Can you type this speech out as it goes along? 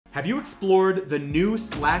Have you explored the new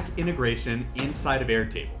Slack integration inside of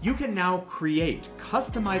Airtable? You can now create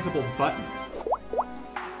customizable buttons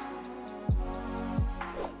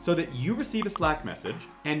so that you receive a Slack message,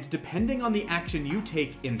 and depending on the action you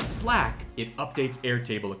take in Slack, it updates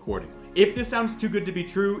Airtable accordingly. If this sounds too good to be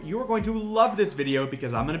true, you are going to love this video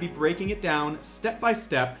because I'm going to be breaking it down step by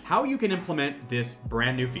step how you can implement this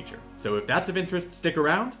brand new feature. So if that's of interest, stick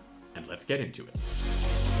around and let's get into it.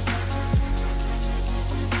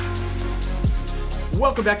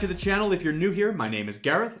 Welcome back to the channel. If you're new here, my name is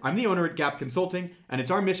Gareth. I'm the owner at Gap Consulting, and it's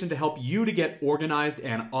our mission to help you to get organized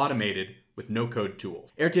and automated with no-code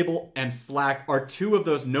tools. Airtable and Slack are two of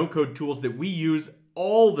those no-code tools that we use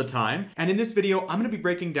all the time. And in this video, I'm going to be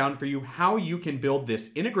breaking down for you how you can build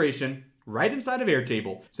this integration right inside of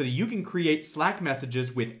Airtable so that you can create Slack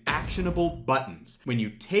messages with actionable buttons. When you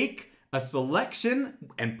take a selection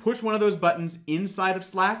and push one of those buttons inside of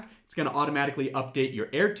Slack, it's going to automatically update your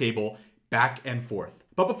Airtable back and forth.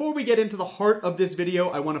 But before we get into the heart of this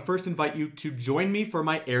video, I want to first invite you to join me for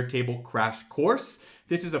my Airtable crash course.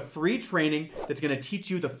 This is a free training that's going to teach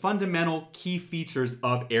you the fundamental key features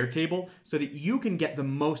of Airtable so that you can get the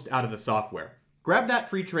most out of the software. Grab that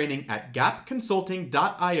free training at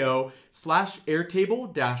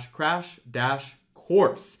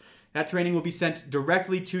gapconsulting.io/airtable-crash-course. That training will be sent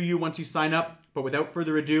directly to you once you sign up. But without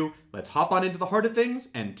further ado, let's hop on into the heart of things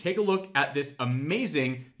and take a look at this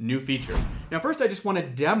amazing new feature. Now, first, I just want to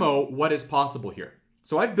demo what is possible here.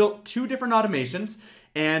 So I've built two different automations,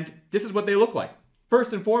 and this is what they look like.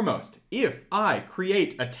 First and foremost, if I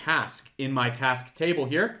create a task in my task table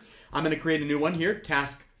here, I'm going to create a new one here,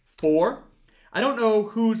 task 4. I don't know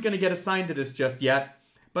who's going to get assigned to this just yet,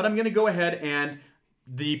 but I'm going to go ahead and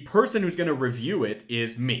the person who's going to review it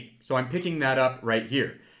is me. So I'm picking that up right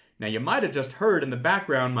here. Now you might have just heard in the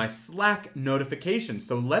background my Slack notification.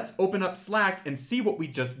 So let's open up Slack and see what we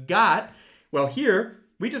just got. Well, here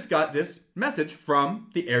we just got this message from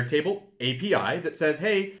the Airtable API that says,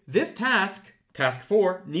 hey, this task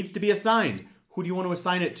 4, needs to be assigned. Who do you want to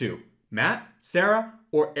assign it to? Matt, Sarah,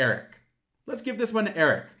 or Eric? Let's give this one to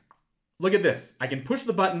Eric. Look at this. I can push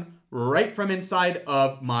the button right from inside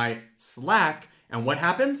of my Slack. And what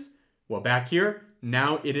happens? Well, back here,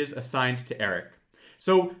 now it is assigned to Eric.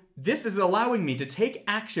 So this is allowing me to take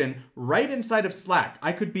action right inside of Slack.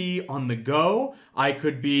 I could be on the go. I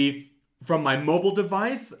could be from my mobile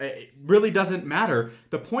device. It really doesn't matter.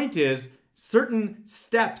 The point is, certain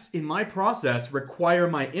steps in my process require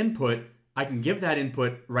my input. I can give that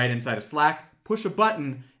input right inside of Slack, push a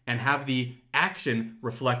button, and have the action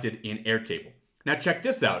reflected in Airtable. Now check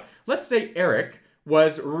this out. Let's say Eric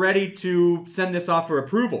was ready to send this off for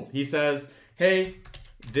approval. He says, hey,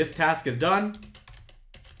 this task is done.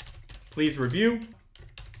 Please review.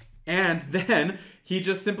 And then he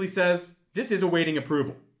just simply says, this is awaiting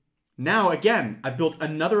approval. Now, again, I've built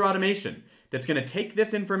another automation that's going to take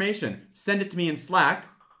this information, send it to me in Slack.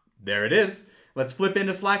 There it is. Let's flip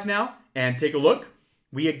into Slack now and take a look.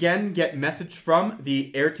 We again get message from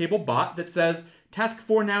the Airtable bot that says, task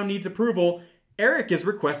 4 now needs approval. Eric is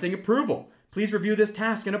requesting approval. Please review this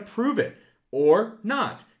task and approve it or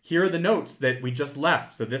not. Here are the notes that we just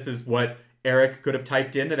left. So this is what Eric could have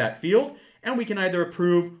typed into that field, and we can either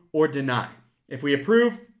approve or deny. If we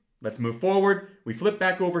approve, let's move forward. We flip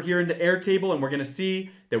back over here into Airtable, and we're going to see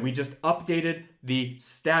that we just updated the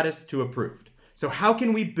status to approved. So how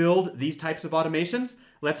can we build these types of automations?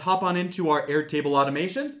 Let's hop on into our Airtable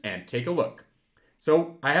automations and take a look.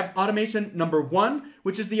 So I have automation number 1,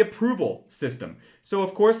 which is the approval system. So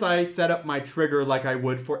of course I set up my trigger like I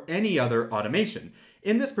would for any other automation.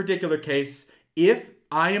 In this particular case, if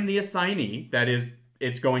I am the assignee, that is,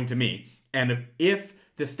 it's going to me. And if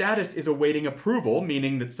the status is awaiting approval,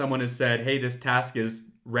 meaning that someone has said, hey, this task is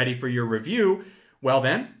ready for your review, well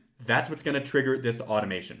then, that's what's going to trigger this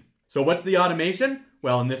automation. So what's the automation?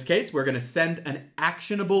 Well, in this case, we're going to send an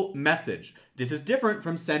actionable message. This is different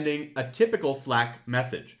from sending a typical Slack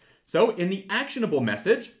message. So in the actionable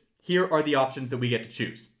message, here are the options that we get to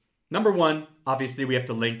choose. Number 1, obviously we have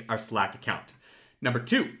to link our Slack account. Number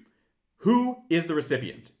 2, who is the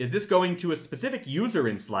recipient? Is this going to a specific user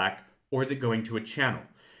in Slack, or is it going to a channel?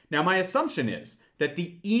 Now, my assumption is that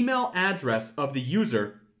the email address of the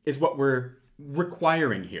user is what we're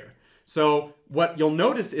requiring here. So what you'll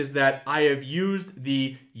notice is that I have used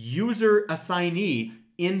the user assignee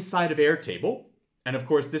inside of Airtable. And of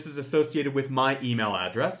course, this is associated with my email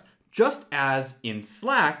address, just as in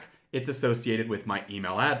Slack, it's associated with my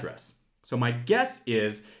email address. So my guess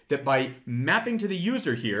is that by mapping to the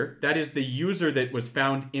user here, that is the user that was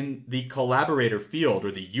found in the collaborator field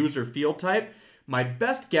or the user field type, my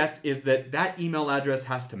best guess is that that email address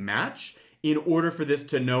has to match in order for this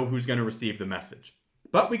to know who's going to receive the message.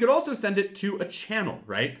 But we could also send it to a channel,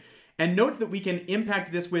 right? And note that we can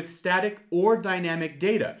impact this with static or dynamic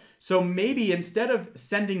data. So maybe instead of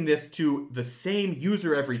sending this to the same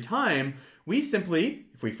user every time, we simply,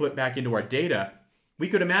 if we flip back into our data, we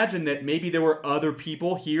could imagine that maybe there were other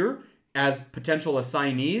people here as potential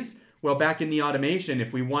assignees. Well, back in the automation,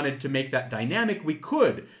 if we wanted to make that dynamic, we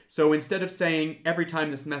could. So instead of saying every time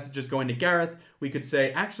this message is going to Gareth, we could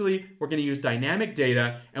say, actually, we're going to use dynamic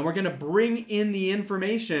data and we're going to bring in the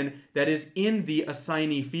information that is in the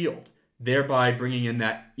assignee field, thereby bringing in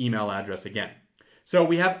that email address again. So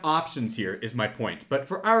we have options here is my point. But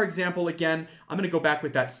for our example, again, I'm going to go back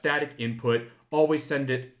with that static input, always send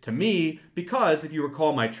it to me, because if you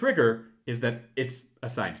recall, my trigger is that it's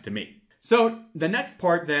assigned to me. So the next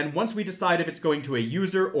part then, once we decide if it's going to a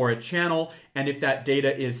user or a channel, and if that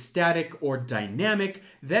data is static or dynamic,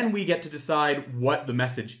 then we get to decide what the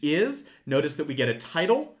message is. Notice that we get a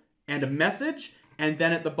title and a message, and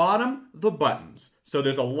then at the bottom, the buttons. So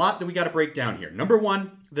there's a lot that we got to break down here. Number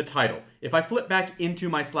one, the title. If I flip back into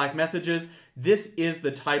my Slack messages, this is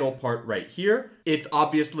the title part right here. It's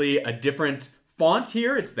obviously a different font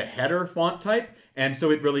here. It's the header font type, and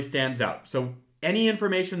so it really stands out. So any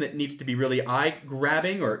information that needs to be really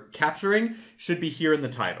eye-grabbing or capturing should be here in the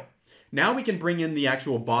title. Now we can bring in the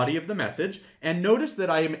actual body of the message, and notice that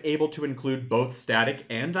I am able to include both static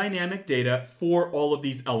and dynamic data for all of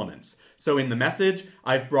these elements. So in the message,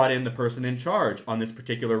 I've brought in the person in charge on this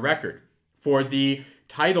particular record. For the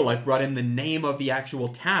title, I've brought in the name of the actual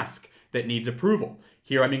task that needs approval.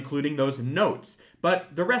 Here I'm including those notes,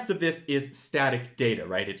 but the rest of this is static data,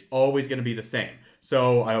 right? It's always going to be the same.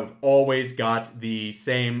 So I've always got the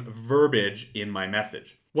same verbiage in my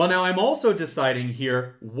message. Well, now I'm also deciding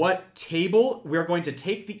here what table we're going to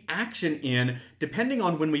take the action in depending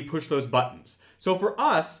on when we push those buttons. So for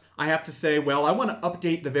us, I have to say, well, I want to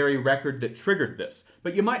update the very record that triggered this.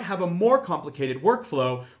 But you might have a more complicated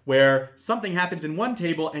workflow where something happens in one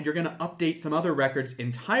table and you're going to update some other records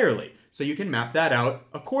entirely. So you can map that out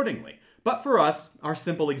accordingly. But for us, our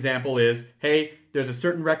simple example is, hey, there's a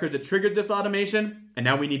certain record that triggered this automation, and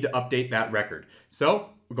now we need to update that record. So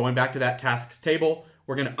we're going back to that tasks table.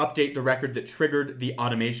 We're going to update the record that triggered the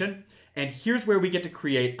automation. And here's where we get to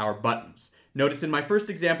create our buttons. Notice in my first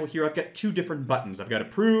example here, I've got two different buttons. I've got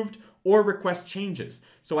approved or request changes.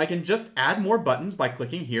 So I can just add more buttons by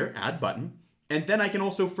clicking here, add button. And then I can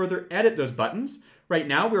also further edit those buttons. Right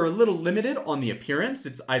now, we're a little limited on the appearance.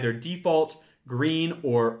 It's either default, green,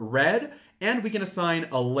 or red. And we can assign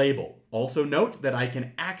a label. Also note that I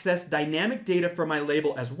can access dynamic data from my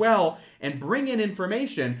label as well and bring in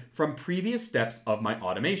information from previous steps of my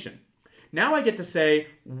automation. Now I get to say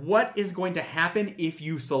what is going to happen if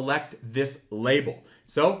you select this label.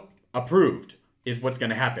 So approved is what's going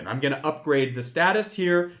to happen. I'm going to upgrade the status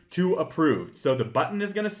here to approved. So the button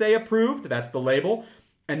is going to say approved. That's the label.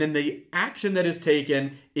 And then the action that is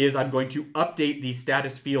taken is I'm going to update the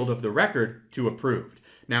status field of the record to approved.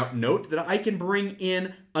 Now, note that I can bring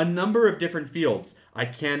in a number of different fields. I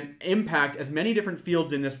can impact as many different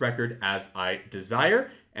fields in this record as I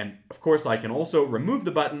desire. And of course, I can also remove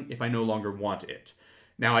the button if I no longer want it.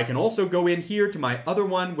 Now, I can also go in here to my other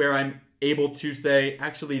one where I'm able to say,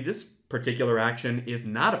 actually, this particular action is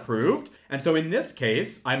not approved. And so in this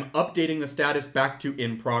case, I'm updating the status back to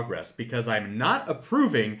in progress because I'm not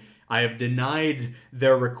approving. I have denied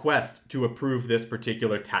their request to approve this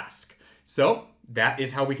particular task. So that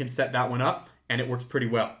is how we can set that one up, and it works pretty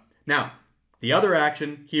well. Now, the other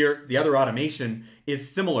action here, the other automation,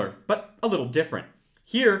 is similar, but a little different.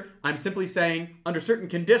 Here, I'm simply saying, under certain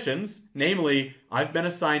conditions, namely, I've been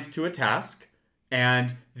assigned to a task,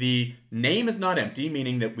 and the name is not empty,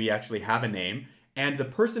 meaning that we actually have a name, and the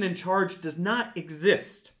person in charge does not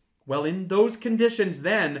exist. Well, in those conditions,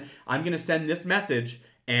 then, I'm going to send this message,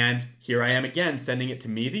 and here I am again, sending it to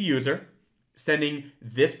me, the user, sending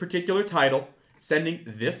this particular title, sending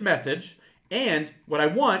this message, and what I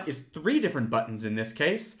want is 3 different buttons in this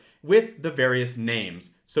case with the various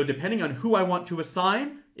names. So depending on who I want to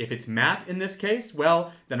assign, if it's Matt in this case,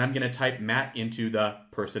 well, then I'm going to type Matt into the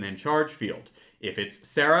person in charge field. If it's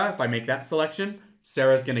Sarah, if I make that selection,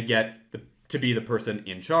 Sarah's going to get to be the person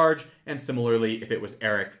in charge, and similarly, if it was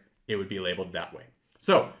Eric, it would be labeled that way.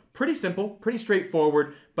 So pretty simple, pretty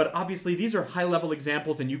straightforward, but obviously these are high-level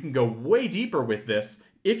examples and you can go way deeper with this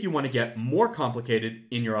if you want to get more complicated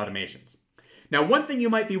in your automations. Now, one thing you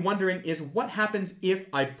might be wondering is what happens if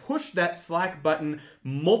I push that Slack button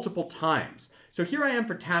multiple times? So here I am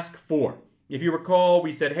for task 4. If you recall,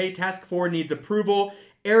 we said, hey, task 4 needs approval.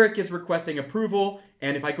 Eric is requesting approval.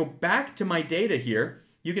 And if I go back to my data here,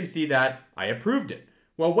 you can see that I approved it.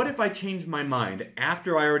 Well, what if I change my mind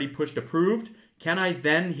after I already pushed approved? Can I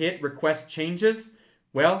then hit request changes?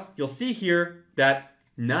 Well, you'll see here that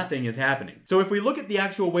nothing is happening. So if we look at the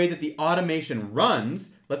actual way that the automation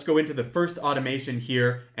runs, let's go into the first automation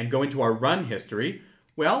here and go into our run history.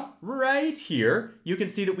 Well, right here, you can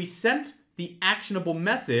see that we sent the actionable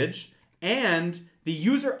message and the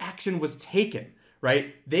user action was taken,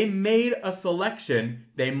 right? They made a selection,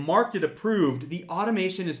 they marked it approved. The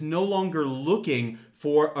automation is no longer looking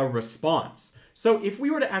for a response. So if we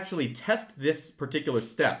were to actually test this particular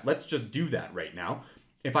step, let's just do that right now.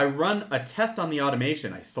 If I run a test on the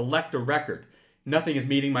automation, I select a record, nothing is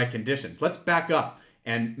meeting my conditions. Let's back up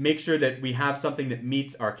and make sure that we have something that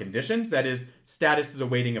meets our conditions. That is, status is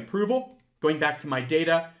awaiting approval. Going back to my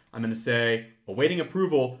data, I'm going to say awaiting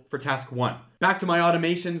approval for task 1. Back to my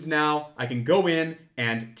automations now. I can go in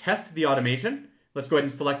and test the automation. Let's go ahead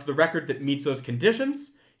and select the record that meets those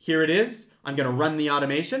conditions. Here it is. I'm going to run the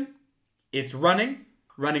automation. It's running.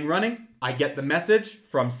 I get the message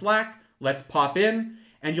from Slack. Let's pop in.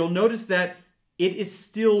 And you'll notice that it is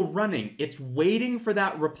still running. It's waiting for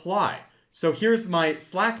that reply. So here's my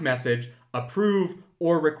Slack message, approve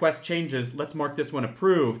or request changes. Let's mark this one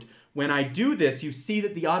approved. When I do this, you see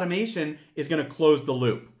that the automation is going to close the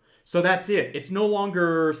loop. So that's it. It's no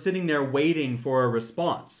longer sitting there waiting for a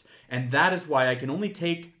response. And that is why I can only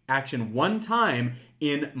take action one time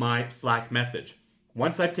in my Slack message.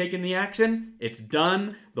 Once I've taken the action, it's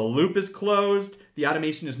done, the loop is closed, the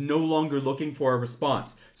automation is no longer looking for a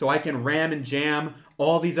response. So I can ram and jam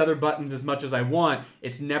all these other buttons as much as I want.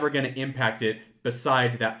 It's never going to impact it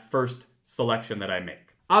beside that first selection that I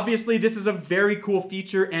make. Obviously, this is a very cool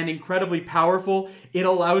feature and incredibly powerful. It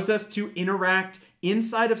allows us to interact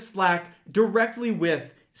inside of Slack directly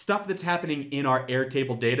with stuff that's happening in our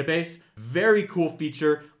Airtable database. Very cool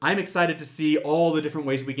feature. I'm excited to see all the different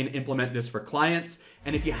ways we can implement this for clients.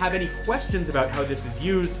 And if you have any questions about how this is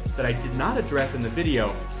used that I did not address in the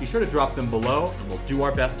video, be sure to drop them below and we'll do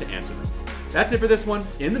our best to answer them. That's it for this one.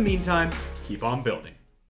 In the meantime, keep on building.